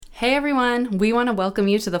Hey everyone, we want to welcome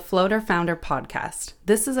you to the Floater Founder Podcast.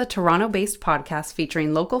 This is a Toronto-based podcast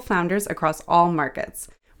featuring local founders across all markets.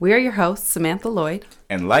 We are your hosts, Samantha Lloyd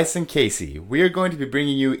and Lyson Casey. We are going to be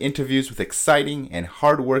bringing you interviews with exciting and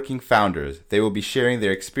hardworking founders. They will be sharing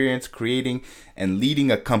their experience creating and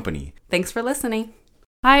leading a company. Thanks for listening.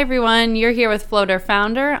 Hi everyone, you're here with Floater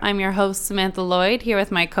Founder. I'm your host, Samantha Lloyd, here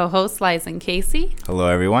with my co-host, Lyson Casey. Hello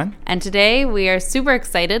everyone. And today we are super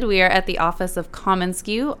excited. We are at the office of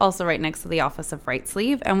commonsku, also right next to the office of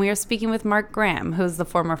Rightsleeve, and we are speaking with Mark Graham, who's the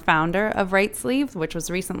former founder of Rightsleeve, which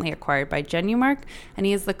was recently acquired by Genumark, and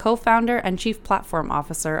he is the co-founder and chief platform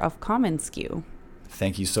officer of commonsku.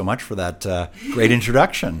 Thank you so much for that great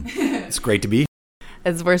introduction. It's great to be here.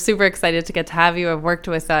 As we're super excited to get to have you. I've worked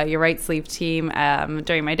with your Rightsleeve team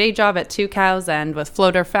during my day job at Tucows and with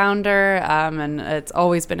Floater Founder, and it's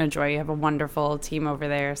always been a joy. You have a wonderful team over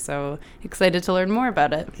there, so excited to learn more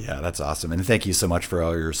about it. Yeah, that's awesome, and thank you so much for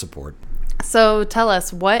all your support. So tell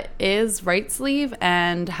us, what is Rightsleeve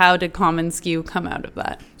and how did commonsku come out of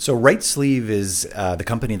that? So Rightsleeve is the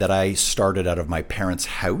company that I started out of my parents'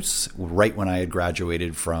 house right when I had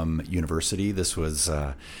graduated from university. This was...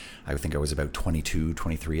 I think I was about 22,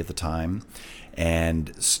 23 at the time,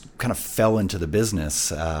 and kind of fell into the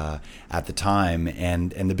business at the time.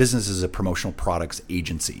 And the business is a promotional products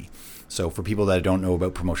agency. So for people that don't know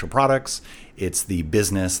about promotional products, it's the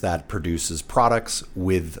business that produces products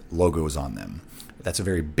with logos on them. That's a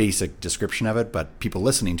very basic description of it, but people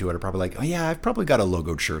listening to it are probably like, oh yeah, I've probably got a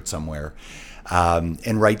logoed shirt somewhere. And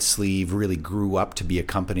Rightsleeve really grew up to be a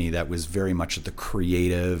company that was very much at the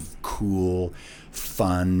creative, cool,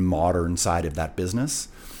 fun, modern side of that business,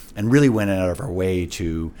 and really went out of our way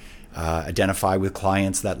to identify with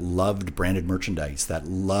clients that loved branded merchandise, that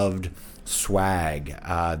loved swag,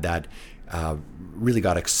 that really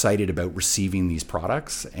got excited about receiving these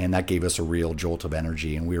products, and that gave us a real jolt of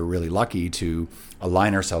energy. And we were really lucky to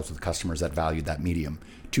align ourselves with customers that valued that medium.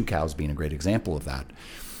 Tucows being a great example of that.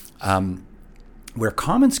 Where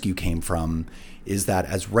commonsku came from is that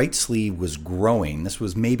as Rightsleeve was growing, this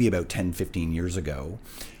was maybe about 10, 15 years ago,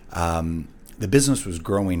 the business was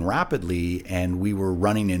growing rapidly, and we were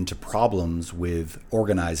running into problems with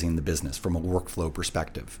organizing the business from a workflow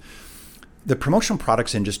perspective. The promotional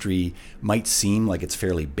products industry might seem like it's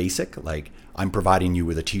fairly basic, like I'm providing you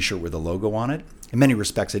with a t-shirt with a logo on it. In many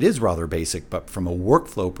respects, it is rather basic, but from a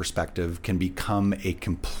workflow perspective can become a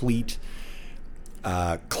complete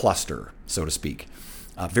cluster, so to speak,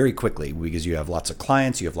 very quickly, because you have lots of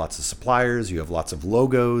clients, you have lots of suppliers, you have lots of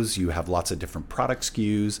logos, you have lots of different product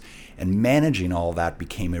SKUs, and managing all that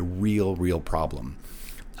became a real problem.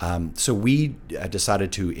 So we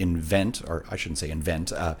decided to invent, or I shouldn't say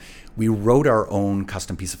invent, we wrote our own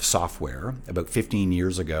custom piece of software about 15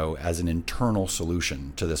 years ago as an internal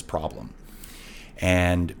solution to this problem.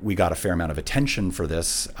 And we got a fair amount of attention for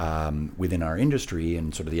this within our industry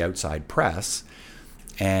and sort of the outside press.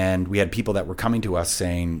 And we had people that were coming to us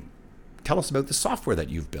saying, tell us about the software that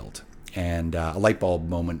you've built. And a light bulb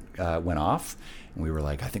moment went off. And we were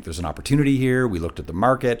like, I think there's an opportunity here. We looked at the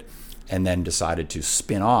market and then decided to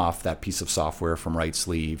spin off that piece of software from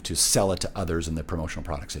Rightsleeve to sell it to others in the promotional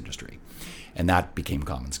products industry. And that became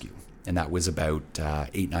commonsku. And that was about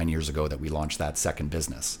 8-9 years ago that we launched that second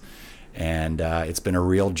business. And it's been a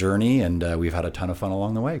real journey, and we've had a ton of fun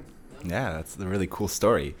along the way. Yeah, that's a really cool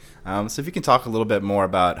story. So if you can talk a little bit more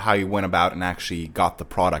about how you went about and actually got the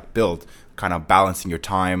product built, kind of balancing your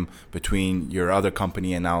time between your other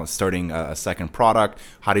company and now starting a second product.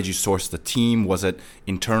 How did you source the team? Was it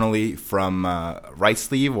internally from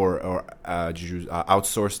Rightsleeve or did you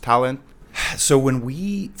outsource talent? So when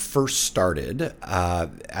we first started,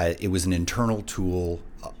 it was an internal tool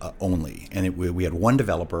only. And we had one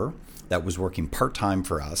developer that was working part-time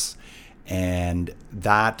for us. And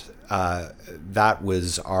that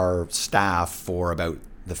was our staff for about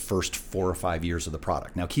the first 4 or 5 years of the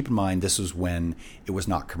product. Now, keep in mind, this was when it was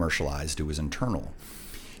not commercialized. It was internal.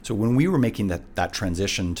 So when we were making that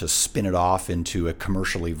transition to spin it off into a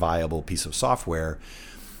commercially viable piece of software,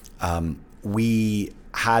 we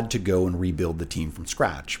had to go and rebuild the team from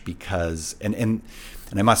scratch because, and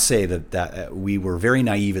I must say that we were very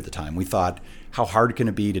naive at the time. We thought, how hard can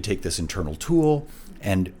it be to take this internal tool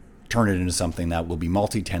and turn it into something that will be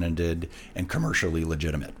multi-tenanted and commercially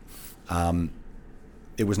legitimate?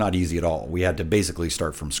 It was not easy at all. We had to basically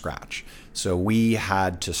start from scratch. So we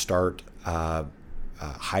had to start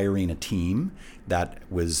hiring a team that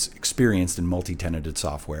was experienced in multi-tenanted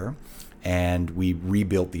software, and we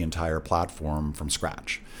rebuilt the entire platform from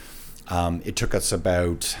scratch. It took us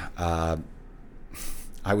about,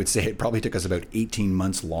 I would say it probably took us about 18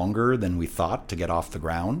 months longer than we thought to get off the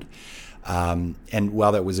ground. And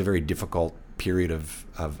while that was a very difficult period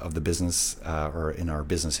of the business or in our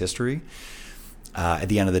business history, at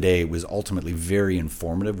the end of the day, it was ultimately very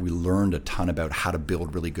informative. We learned a ton about how to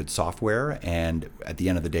build really good software. And at the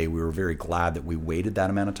end of the day, we were very glad that we waited that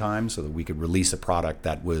amount of time so that we could release a product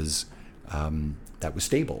that was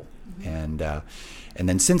stable. And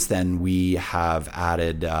then since then, we have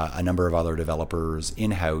added a number of other developers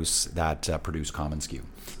in-house that produce commonsku.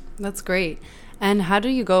 That's great. And how do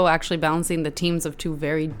you go actually balancing the teams of two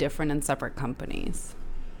very different and separate companies?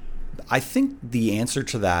 I think the answer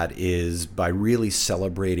to that is by really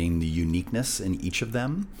celebrating the uniqueness in each of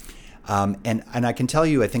them. And I can tell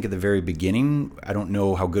you, I think at the very beginning, I don't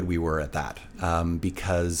know how good we were at that,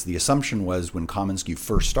 because the assumption was when commonsku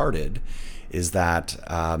first started is that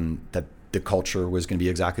that the culture was going to be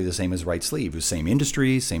exactly the same as Right Sleeve. It was same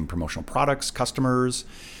industry, same promotional products, customers.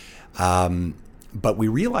 But we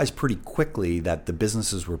realized pretty quickly that the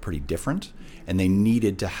businesses were pretty different and they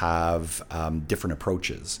needed to have different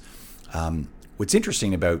approaches. What's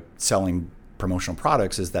interesting about selling promotional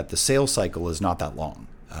products is that the sales cycle is not that long.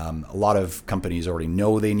 A lot of companies already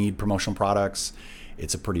know they need promotional products.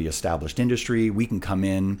 It's a pretty established industry. We can come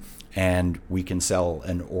in and we can sell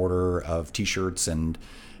an order of T-shirts and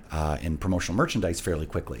promotional merchandise fairly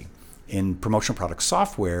quickly. In promotional product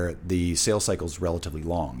software, the sales cycle is relatively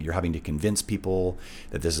long. You're having to convince people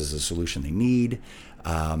that this is a solution they need,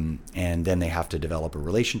 and then they have to develop a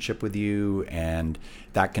relationship with you, and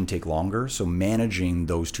that can take longer. So managing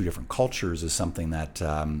those two different cultures is something that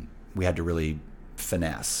we had to really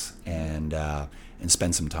finesse and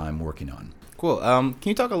spend some time working on. Cool. Can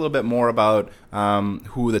you talk a little bit more about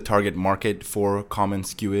who the target market for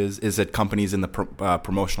commonsku is? Is it companies in the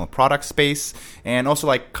promotional product space? And also,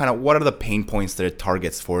 like, kind of what are the pain points that it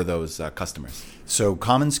targets for those customers? So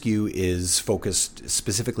commonsku is focused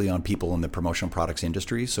specifically on people in the promotional products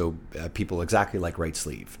industry, so people exactly like Right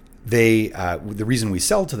Sleeve. The reason we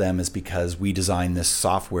sell to them is because we designed this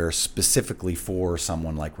software specifically for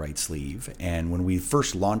someone like Right Sleeve. And when we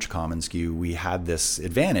first launched commonsku, we had this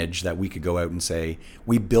advantage that we could go out and say,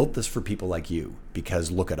 we built this for people like you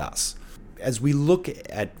because look at us. As we look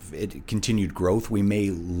at continued growth, we may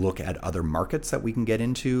look at other markets that we can get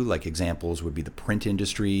into. Like examples would be the print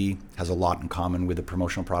industry has a lot in common with the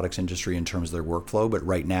promotional products industry in terms of their workflow. But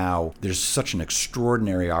right now, there's such an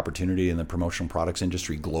extraordinary opportunity in the promotional products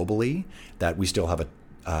industry globally that we still have a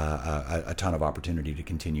ton of opportunity to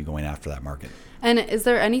continue going after that market. And is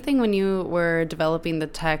there anything when you were developing the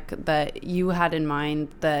tech that you had in mind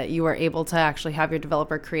that you were able to actually have your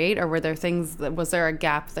developer create, or was there a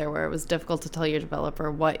gap there where it was difficult to tell your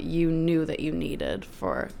developer what you knew that you needed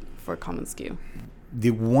for commonsku?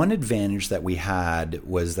 The one advantage that we had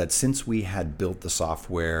was that since we had built the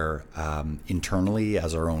software internally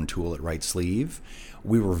as our own tool at Right Sleeve,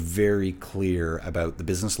 we were very clear about the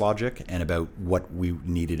business logic and about what we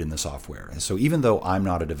needed in the software. And so even though I'm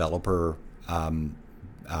not a developer from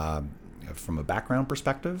a background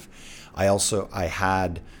perspective, I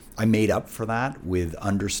made up for that with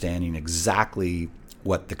understanding exactly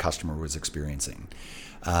what the customer was experiencing.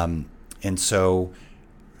 And so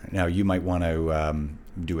now you might want to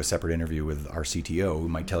do a separate interview with our CTO who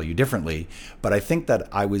might tell you differently, but I think that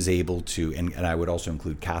I was able to, and I would also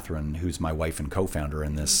include Catherine, who's my wife and co-founder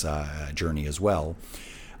in this journey as well,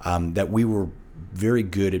 that we were very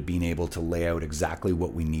good at being able to lay out exactly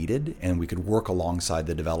what we needed, and we could work alongside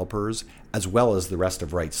the developers as well as the rest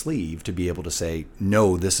of Right Sleeve to be able to say,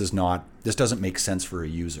 no, this doesn't make sense for a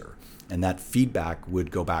user. And that feedback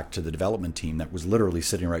would go back to the development team that was literally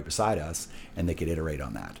sitting right beside us, and they could iterate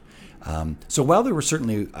on that. So while there were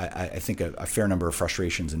certainly, I think, a fair number of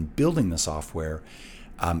frustrations in building the software,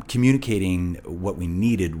 communicating what we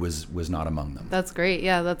needed was not among them. That's great.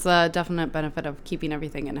 Yeah, that's a definite benefit of keeping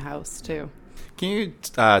everything in-house too. Can you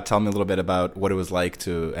tell me a little bit about what it was like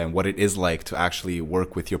and what it is like to actually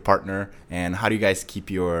work with your partner, and how do you guys keep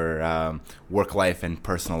your work life and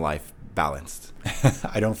personal life balanced?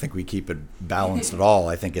 I don't think we keep it balanced at all.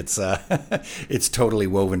 I think it's it's totally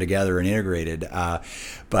woven together and integrated.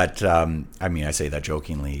 But I mean, I say that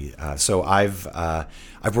jokingly. So I've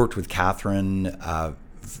worked with Catherine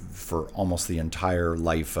for almost the entire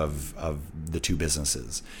life of the two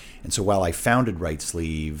businesses. And so while I founded Right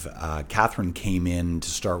Sleeve, Catherine came in to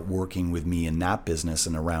start working with me in that business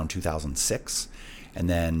in around 2006. And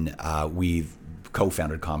then we've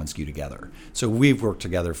co-founded commonsku together. So we've worked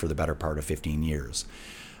together for the better part of 15 years.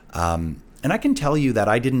 And I can tell you that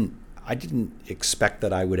I didn't expect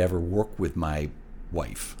that I would ever work with my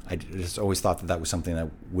wife. I just always thought that was something that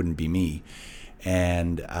wouldn't be me.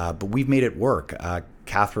 And but we've made it work.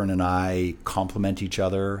 Catherine and I complement each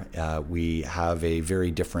other. We have a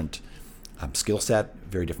very different skill set,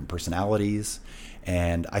 very different personalities.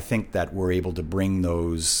 And I think that we're able to bring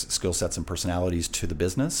those skill sets and personalities to the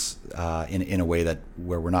business in a way that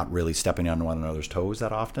where we're not really stepping on one another's toes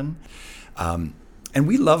that often. And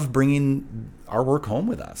we love bringing our work home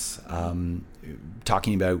with us,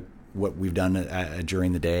 talking about what we've done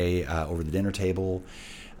during the day over the dinner table.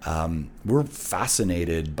 We're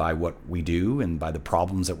fascinated by what we do and by the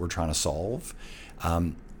problems that we're trying to solve.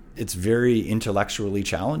 It's very intellectually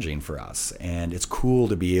challenging for us, and it's cool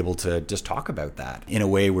to be able to just talk about that in a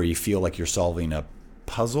way where you feel like you're solving a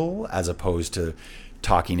puzzle as opposed to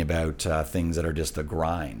talking about things that are just a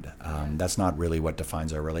grind. That's not really what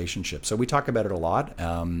defines our relationship. So we talk about it a lot,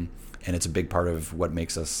 and it's a big part of what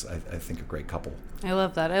makes us, I think, a great couple. I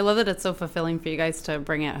love that. I love that it's so fulfilling for you guys to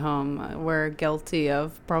bring it home. We're guilty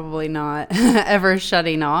of probably not ever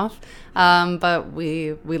shutting off, but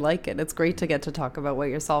we like it. It's great to get to talk about what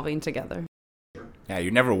you're solving together. Yeah,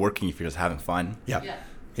 you're never working if you're just having fun.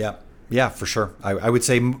 Yeah, for sure. I would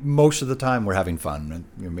say most of the time we're having fun.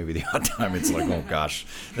 Maybe the odd time it's like, oh gosh,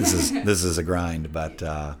 this is a grind. But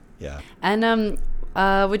yeah. And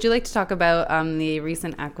would you like to talk about the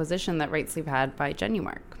recent acquisition that RightSleeve had by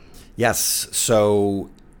Genumark? Yes. So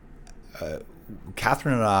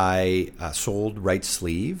Catherine and I sold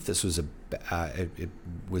RightSleeve. This was it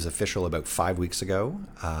was official about 5 weeks ago.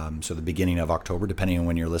 So the beginning of October, depending on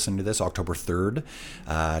when you're listening to this, October 3rd,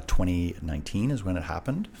 2019 is when it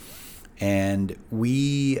happened. And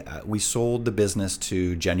we sold the business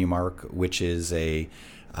to Genumark, which is a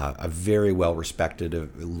very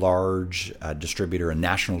well-respected, large distributor, a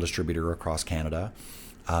national distributor across Canada.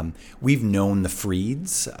 We've known the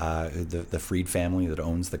Freeds, the Freed family that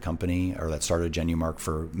owns the company or that started Genumark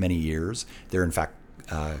for many years. They're in fact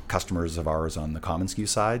customers of ours on the commonsku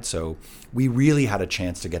side, so we really had a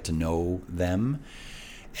chance to get to know them.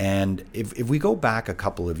 And if we go back a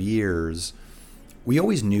couple of years, we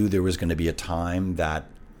always knew there was going to be a time that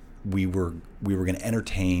we were going to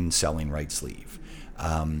entertain selling RightSleeve.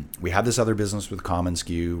 We had this other business with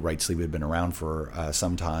commonsku. RightSleeve had been around for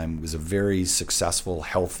some time. It was a very successful,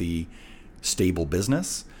 healthy, stable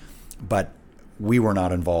business, but we were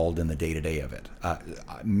not involved in the day-to-day of it.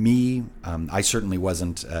 I certainly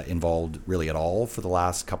wasn't involved really at all for the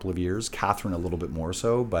last couple of years. Catherine a little bit more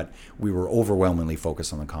so, but we were overwhelmingly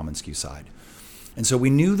focused on the commonsku side. And so we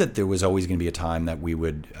knew that there was always going to be a time that we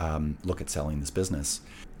would look at selling this business.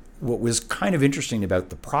 What was kind of interesting about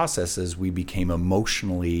the process as we became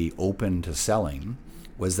emotionally open to selling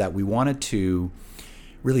was that we wanted to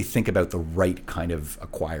really think about the right kind of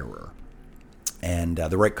acquirer. And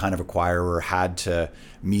the right kind of acquirer had to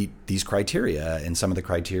meet these criteria. And some of the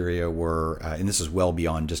criteria were, and this is well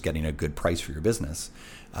beyond just getting a good price for your business.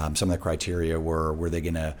 Some of the criteria were they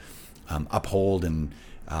going to uphold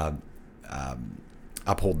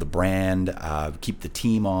the brand, keep the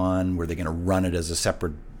team on? Were they going to run it as a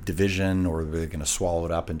separate division, or were they going to swallow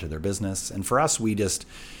it up into their business? And for us, we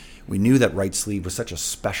knew that RightSleeve was such a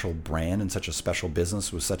special brand and such a special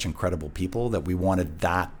business with such incredible people that we wanted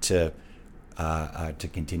that to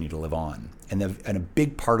continue to live on. And a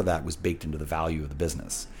big part of that was baked into the value of the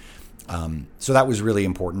business. So that was really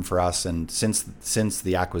important for us. And since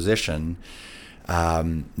the acquisition,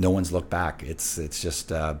 no one's looked back. It's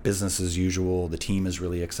just business as usual. The team is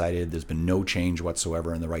really excited. There's been no change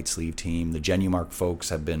whatsoever in the RightSleeve team. The Genumark folks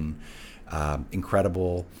have been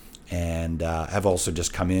incredible and have also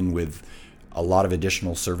just come in with a lot of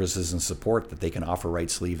additional services and support that they can offer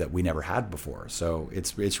RightSleeve that we never had before. So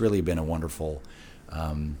it's really been a wonderful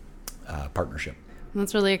partnership.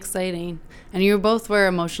 That's really exciting. And you both were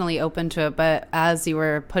emotionally open to it, but as you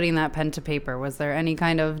were putting that pen to paper, was there any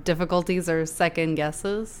kind of difficulties or second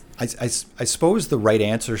guesses? I suppose the right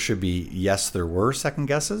answer should be yes, there were second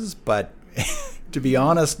guesses, but to be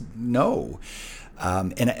honest, no.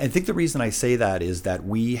 And I think the reason I say that is that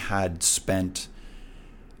we had spent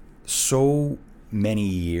so many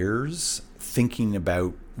years thinking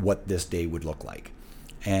about what this day would look like.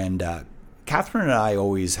 And Catherine and I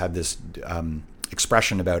always had this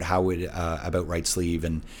expression about about RightSleeve,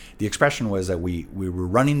 and the expression was that we were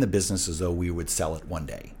running the business as though we would sell it one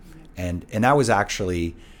day, and that was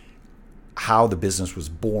actually how the business was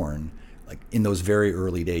born. Like in those very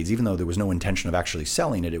early days, even though there was no intention of actually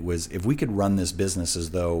selling it, it was if we could run this business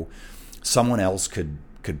as though someone else could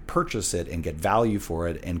purchase it and get value for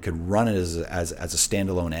it and could run it as a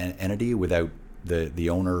standalone entity without the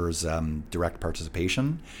owner's direct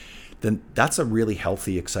participation, then that's a really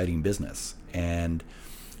healthy, exciting business. And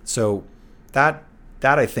so that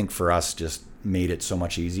I think for us just made it so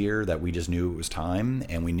much easier that we just knew it was time,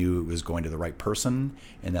 and we knew it was going to the right person,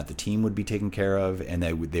 and that the team would be taken care of, and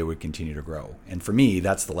they would continue to grow. And for me,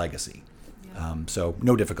 that's the legacy. So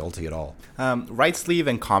no difficulty at all. Right Sleeve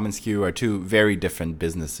and Common SKU are two very different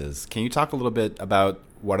businesses. Can you talk a little bit about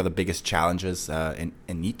what are the biggest challenges in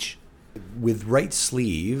each? With Right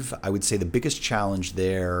Sleeve, I would say the biggest challenge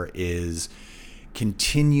there is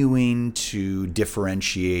continuing to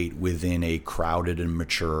differentiate within a crowded and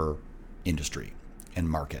mature industry and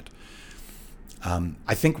market.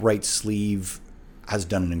 I think Right Sleeve has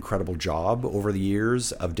done an incredible job over the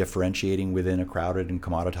years of differentiating within a crowded and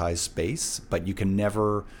commoditized space, but you can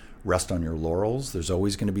never rest on your laurels. There's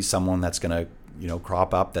always going to be someone that's going to,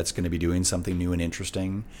 crop up that's going to be doing something new and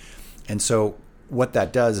interesting. And so what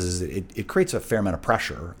that does is it creates a fair amount of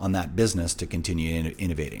pressure on that business to continue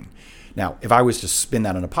innovating. Now, if I was to spin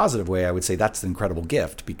that in a positive way, I would say that's an incredible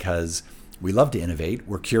gift because we love to innovate.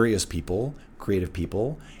 We're curious people, creative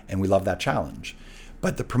people, and we love that challenge.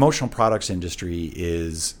 But the promotional products industry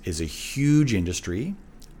is a huge industry.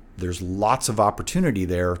 There's lots of opportunity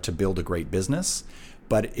there to build a great business,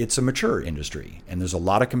 but it's a mature industry and there's a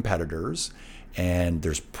lot of competitors and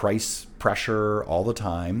there's price pressure all the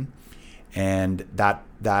time. And that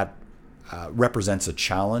represents a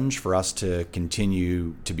challenge for us to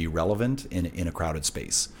continue to be relevant in a crowded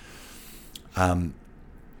space. Common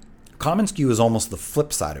SKU is almost the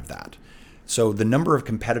flip side of that. So the number of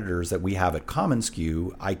competitors that we have at Common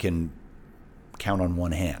SKU, I can count on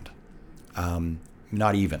one hand,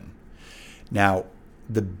 not even. Now,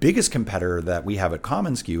 the biggest competitor that we have at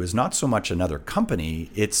Common SKU is not so much another company,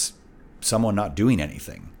 it's someone not doing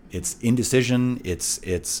anything. It's indecision,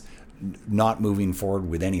 it's not moving forward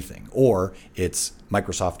with anything, or it's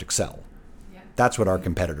Microsoft Excel. That's what our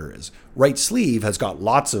competitor is. Right Sleeve has got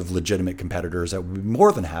lots of legitimate competitors that would be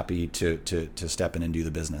more than happy to step in and do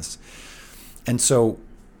the business. And so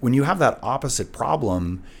when you have that opposite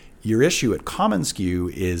problem, your issue at Common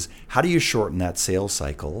SKU is how do you shorten that sales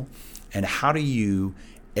cycle and how do you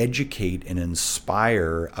educate and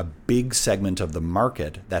inspire a big segment of the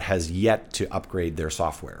market that has yet to upgrade their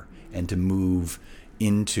software and to move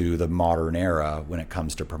into the modern era when it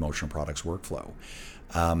comes to promotional products workflow.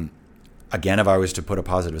 Again, if I was to put a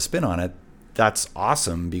positive spin on it, that's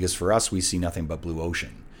awesome because for us, we see nothing but blue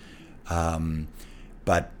ocean.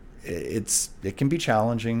 But it can be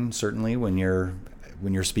challenging, certainly, when you're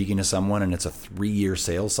speaking to someone and it's a 3-year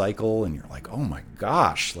sales cycle and you're like, oh my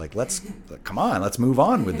gosh, let's move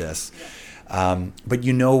on with this. But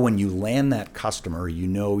when you land that customer,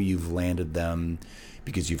 you've landed them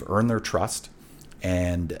because you've earned their trust.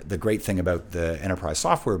 And the great thing about the enterprise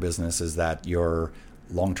software business is that your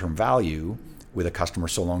long-term value with a customer,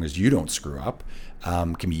 so long as you don't screw up,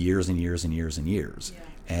 can be years and years and years and years. Yeah.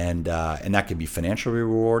 And that can be financially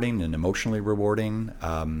rewarding and emotionally rewarding.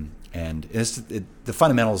 And the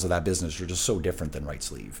fundamentals of that business are just so different than Right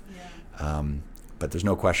Sleeve. Yeah. But there's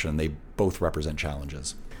no question they both represent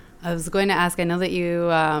challenges. I was going to ask, I know that you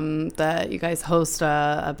guys host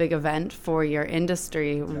a big event for your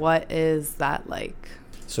industry. Yeah. What is that like?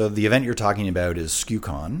 So the event you're talking about is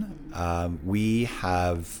SKUcon. We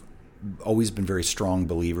have always been very strong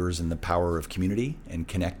believers in the power of community and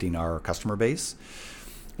connecting our customer base.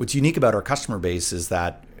 What's unique about our customer base is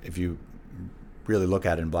that if you really look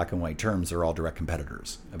at it in black and white terms, they're all direct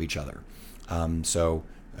competitors of each other. So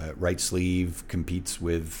Right Sleeve competes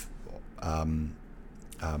with all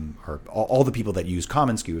the people that use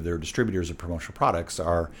Common SKU, their distributors of promotional products,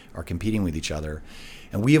 are competing with each other.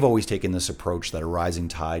 And we have always taken this approach that a rising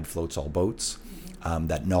tide floats all boats,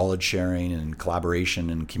 that knowledge sharing and collaboration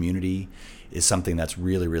and community is something that's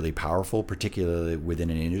really, really powerful, particularly within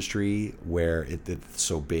an industry where it's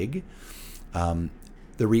so big.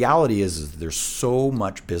 The reality is there's so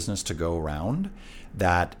much business to go around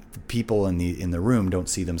that the people in the room don't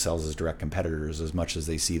see themselves as direct competitors as much as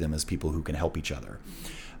they see them as people who can help each other.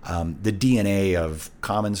 The DNA of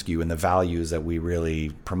Common SKU and the values that we really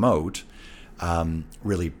promote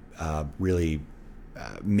really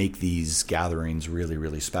make these gatherings really,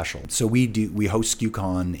 really special. So we host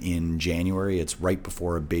SKUcon in January. It's right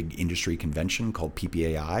before a big industry convention called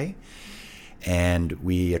PPAI. And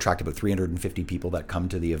we attract about 350 people that come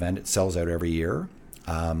to the event. It sells out every year.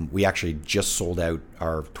 We actually just sold out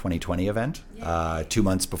our 2020 event 2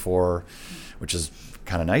 months before, which is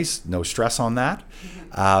kind of nice. No stress on that.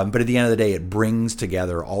 But at the end of the day, it brings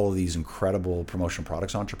together all of these incredible promotional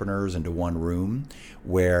products entrepreneurs into one room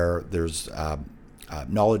where there's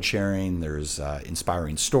knowledge sharing, there's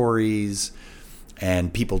inspiring stories,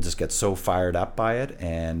 and people just get so fired up by it.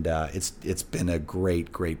 And it's been a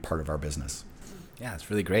great, great part of our business. Yeah,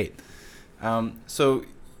 it's really great. So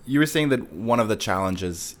you were saying that one of the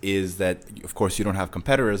challenges is that, of course, you don't have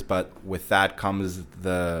competitors, but with that comes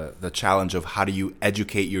the challenge of how do you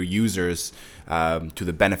educate your users to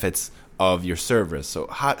the benefits of your service. So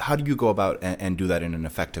how do you go about and do that in an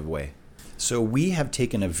effective way? So we have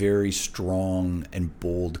taken a very strong and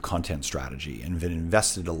bold content strategy and have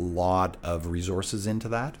invested a lot of resources into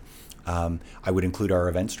that. I would include our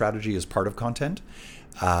event strategy as part of content,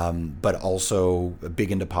 but also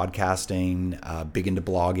big into podcasting, big into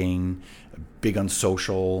blogging, big on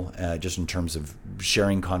social, just in terms of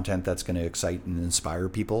sharing content that's going to excite and inspire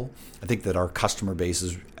people. I think that our customer base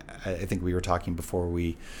is, I think we were talking before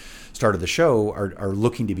we started the show, are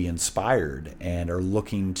looking to be inspired and are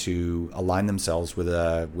looking to align themselves with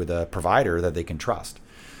a provider that they can trust.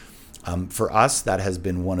 For us, that has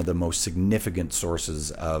been one of the most significant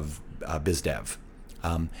sources of biz dev.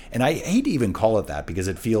 And I hate to even call it that because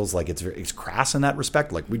it feels like it's crass in that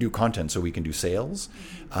respect. Like we do content so we can do sales.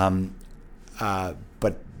 But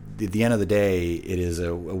at the end of the day, it is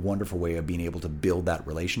a wonderful way of being able to build that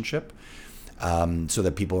relationship. So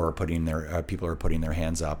that people are putting their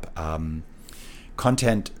hands up.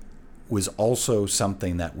 Content was also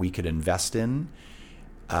something that we could invest in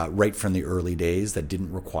right from the early days that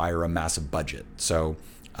didn't require a massive budget. So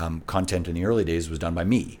content in the early days was done by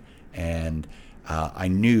me, and I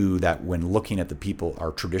knew that when looking at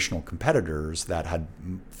our traditional competitors that had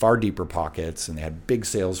far deeper pockets and they had big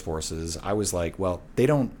sales forces, I was like, well, they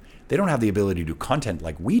don't have the ability to do content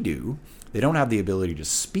like we do. They don't have the ability to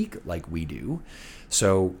speak like we do.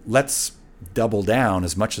 So let's double down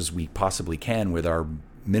as much as we possibly can with our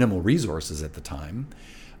minimal resources at the time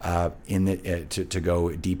to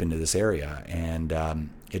go deep into this area. And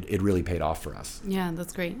it really paid off for us. Yeah,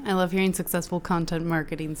 that's great. I love hearing successful content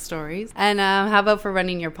marketing stories. And how about for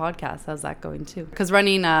running your podcast? How's that going too? Because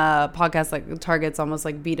running a podcast like targets almost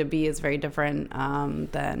like B2B is very different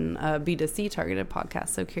than a B2C targeted podcast.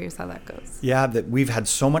 So curious how that goes. Yeah, we've had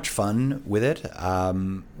so much fun with it.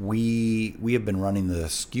 We have been running the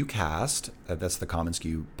SKUcast, that's the Common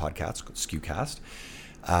SKU podcast, SKUcast,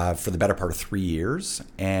 for the better part of 3 years.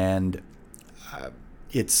 And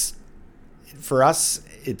for us,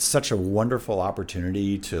 it's such a wonderful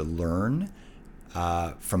opportunity to learn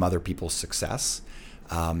from other people's success.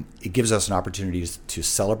 It gives us an opportunity to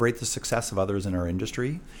celebrate the success of others in our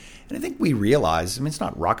industry. And I think we realize, it's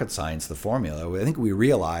not rocket science, the formula. I think we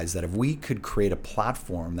realize that if we could create a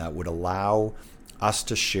platform that would allow us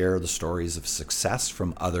to share the stories of success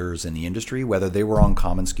from others in the industry, whether they were on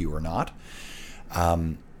Common SKU or not,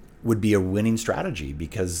 would be a winning strategy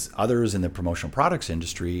because others in the promotional products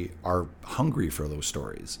industry are hungry for those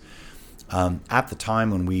stories. At the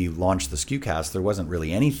time when we launched the SKUcast, there wasn't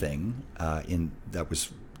really anything that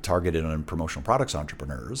was targeted on promotional products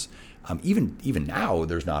entrepreneurs. Even now,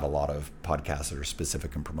 there's not a lot of podcasts that are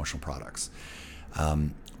specific in promotional products.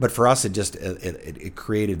 But for us, it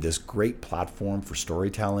created this great platform for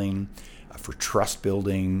storytelling, for trust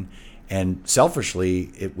building. And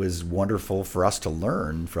selfishly, it was wonderful for us to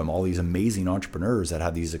learn from all these amazing entrepreneurs that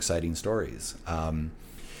had these exciting stories.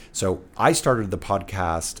 So I started the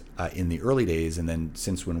podcast in the early days, and then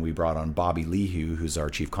since when we brought on Bobby Leahu, who's our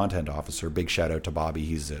Chief Content Officer, big shout out to Bobby.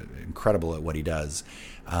 He's incredible at what he does.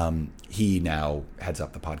 He now heads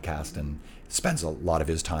up the podcast and spends a lot of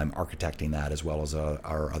his time architecting that as well as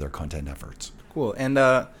our other content efforts. Cool. And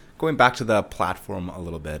going back to the platform a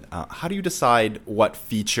little bit, how do you decide what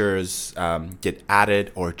features get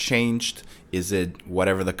added or changed? Is it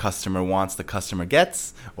whatever the customer wants, the customer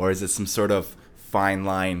gets, or is it some sort of fine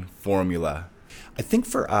line formula? I think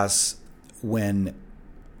for us, when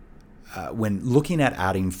looking at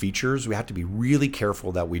adding features, we have to be really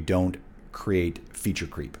careful that we don't create feature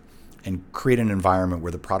creep and create an environment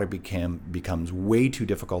where the product becomes way too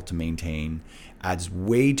difficult to maintain, adds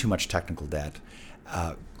way too much technical debt,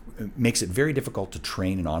 makes it very difficult to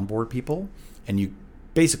train and onboard people, and you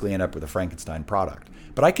basically end up with a Frankenstein product.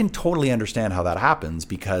 But I can totally understand how that happens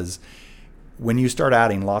because when you start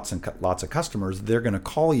adding lots of customers, they're going to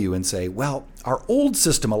call you and say, well, our old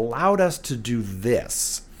system allowed us to do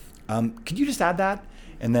this. Could you just add that?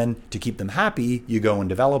 And then to keep them happy, you go and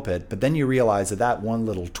develop it. But then you realize that one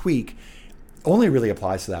little tweak only really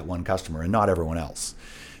applies to that one customer and not everyone else.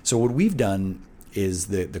 So what we've done is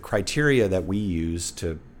the criteria that we use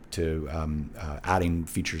to adding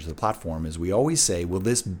features to the platform is we always say, will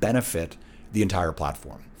this benefit the entire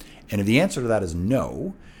platform? And if the answer to that is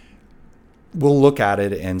no, we'll look at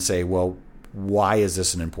it and say, well, why is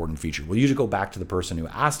this an important feature? We'll usually go back to the person who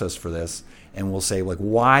asked us for this and we'll say, like,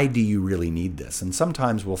 why do you really need this? And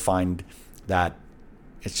sometimes we'll find that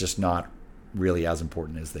it's just not really as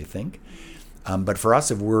important as they think. But for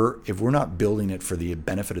us, if we're not building it for the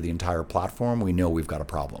benefit of the entire platform, we know we've got a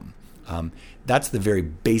problem. That's the very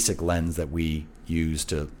basic lens that we use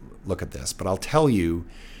to look at this. But I'll tell you,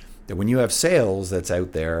 that when you have sales that's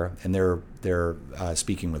out there and they're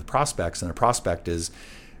speaking with prospects, and a prospect is,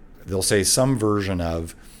 they'll say some version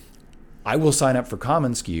of, I will sign up for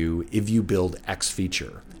commonsku if you build X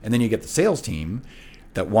feature. And then you get the sales team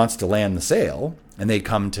that wants to land the sale, and they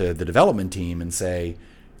come to the development team and say,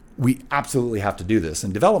 we absolutely have to do this.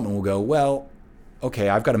 And development will go, well, okay,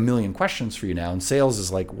 I've got a million questions for you now. And sales is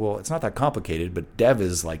like, well, it's not that complicated. But dev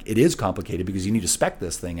is like, it is complicated because you need to spec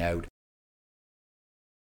this thing out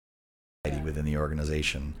within the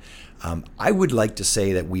organization. I would like to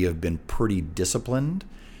say that we have been pretty disciplined.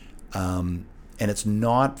 And it's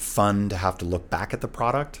not fun to have to look back at the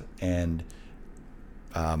product and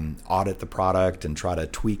audit the product and try to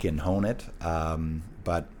tweak and hone it.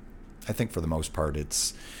 But I think for the most part,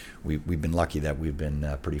 we've been lucky that we've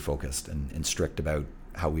been pretty focused and strict about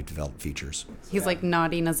how we develop features. He's like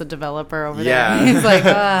nodding as a developer over Yeah. there. He's like,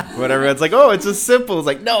 whatever. It's like, oh, it's just simple. It's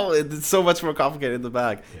like, no, it's so much more complicated in the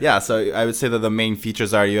back. Yeah. So I would say that the main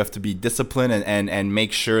features are you have to be disciplined and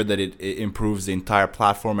make sure that it improves the entire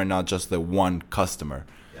platform and not just the one customer.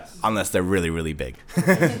 Unless they're really, really big.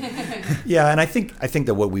 Yeah, and I think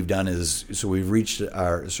that what we've done is, so we've released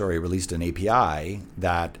an API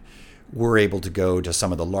that we're able to go to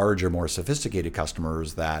some of the larger, more sophisticated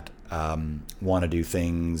customers that want to do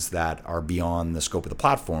things that are beyond the scope of the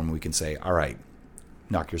platform. We can say, all right,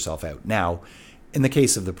 knock yourself out. Now, in the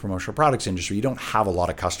case of the promotional products industry, you don't have a lot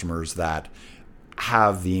of customers that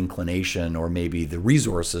have the inclination or maybe the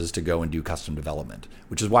resources to go and do custom development,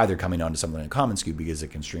 which is why they're coming on to something like commonsku, because it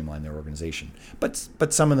can streamline their organization.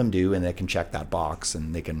 But some of them do, and they can check that box,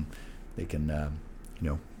 and they can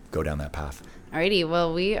go down that path. Alrighty,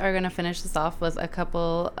 well, we are going to finish this off with a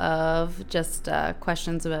couple of just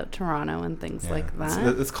questions about Toronto and things like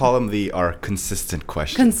that. Let's call them our consistent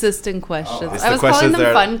questions. Consistent questions. Oh, I was calling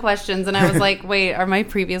them fun questions, and I was like, wait, are my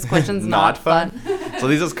previous questions not fun? So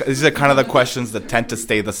these are kind of the questions that tend to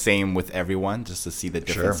stay the same with everyone, just to see the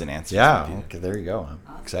difference in answers. Yeah, okay, there you go. I'm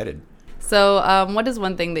excited. So what is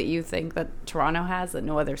one thing that you think that Toronto has that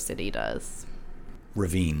no other city does?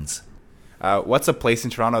 Ravines. What's a place in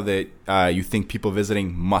Toronto that you think people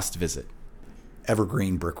visiting must visit?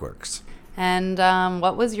 Evergreen Brickworks. And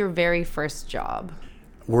what was your very first job?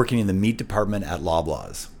 Working in the meat department at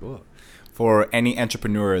Loblaws. Cool. For any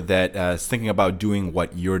entrepreneur that is thinking about doing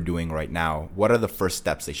what you're doing right now, what are the first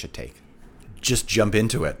steps they should take? Just jump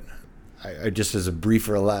into it. I just as a brief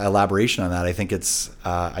elaboration on that, I think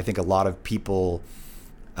I think a lot of people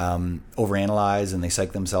overanalyze and they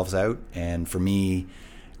psych themselves out. And for me,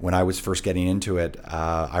 when I was first getting into it,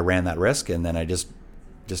 I ran that risk, and then I just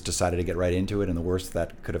decided to get right into it. And the worst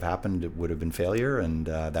that could have happened would have been failure, and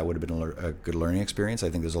that would have been a good learning experience. I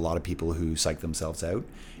think there's a lot of people who psych themselves out,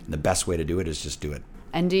 and the best way to do it is just do it.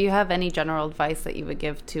 And do you have any general advice that you would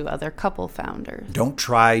give to other couple founders? Don't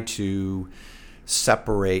try to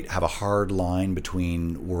have a hard line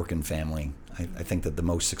between work and family. I think that the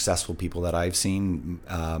most successful people that I've seen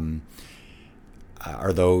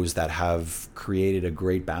are those that have created a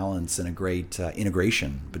great balance and a great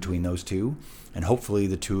integration between those two. And hopefully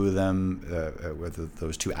the two of them,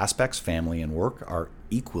 those two aspects, family and work, are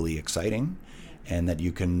equally exciting, and that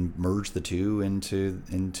you can merge the two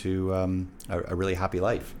into a really happy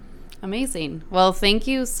life. Amazing. Well, thank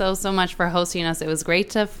you so much for hosting us. It was great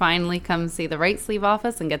to finally come see the Right Sleeve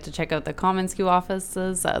office and get to check out the commonsku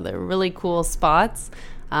offices. They're really cool spots.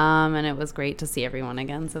 And it was great to see everyone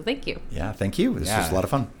again. So thank you. Yeah, thank you. This was a lot of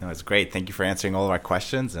fun. No, it's great. Thank you for answering all of our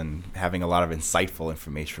questions and having a lot of insightful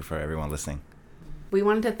information for everyone listening. We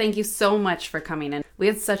wanted to thank you so much for coming in. We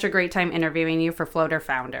had such a great time interviewing you for Floater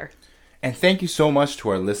Founder. And thank you so much to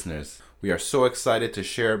our listeners. We are so excited to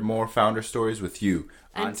share more founder stories with you.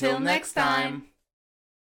 Until next time.